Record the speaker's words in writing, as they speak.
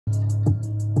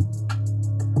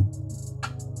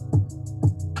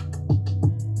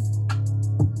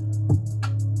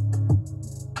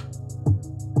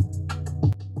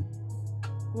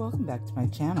back to my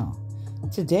channel.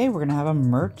 Today we're gonna have a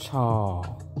merch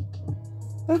haul.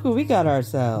 Look what we got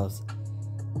ourselves.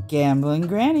 Gambling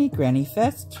Granny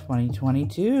Fest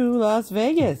 2022 Las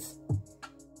Vegas.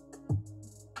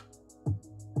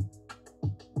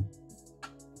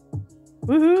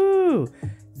 Woohoo!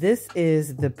 This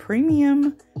is the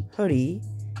premium hoodie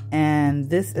and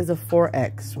this is a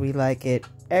 4X. We like it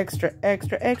extra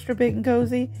big and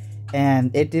cozy,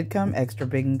 and it did come extra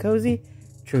big and cozy,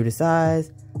 true to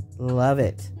size. Love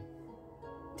it.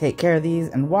 Take care of these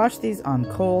and wash these on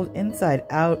cold inside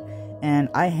out, and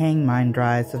I hang mine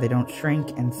dry so they don't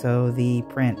shrink and so the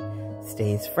print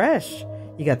stays fresh.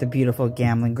 You got the beautiful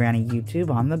Gambling Granny YouTube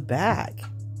on the back.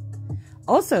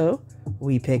 Also,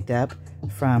 we picked up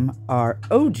from our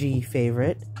OG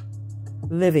favorite,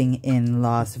 living in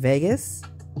Las Vegas,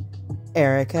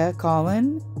 Erica,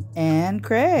 Colin, and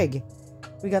Craig.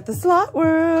 We got the Slot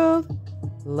World.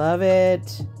 Love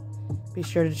it. Be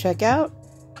sure to check out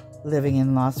Living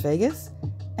in Las Vegas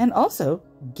and also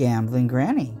Gambling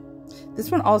Granny. This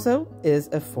one also is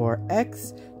a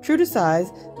 4X, true to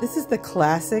size. This is the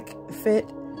classic fit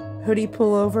hoodie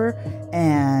pullover,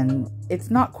 and it's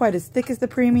not quite as thick as the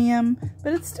premium,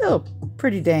 but it's still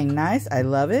pretty dang nice. I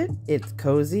love it. It's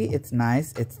cozy, it's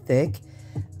nice, it's thick.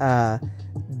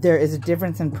 There is a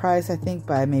difference in price, I think,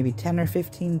 by maybe $10 or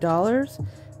 $15,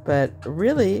 but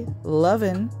really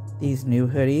loving these new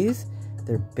hoodies.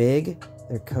 They're big,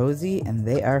 they're cozy, and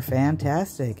they are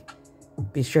fantastic.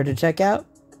 Be sure to check out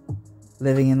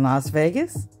Living in Las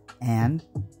Vegas and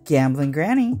Gambling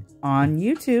Granny on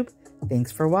YouTube.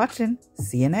 Thanks for watching.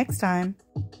 See you next time.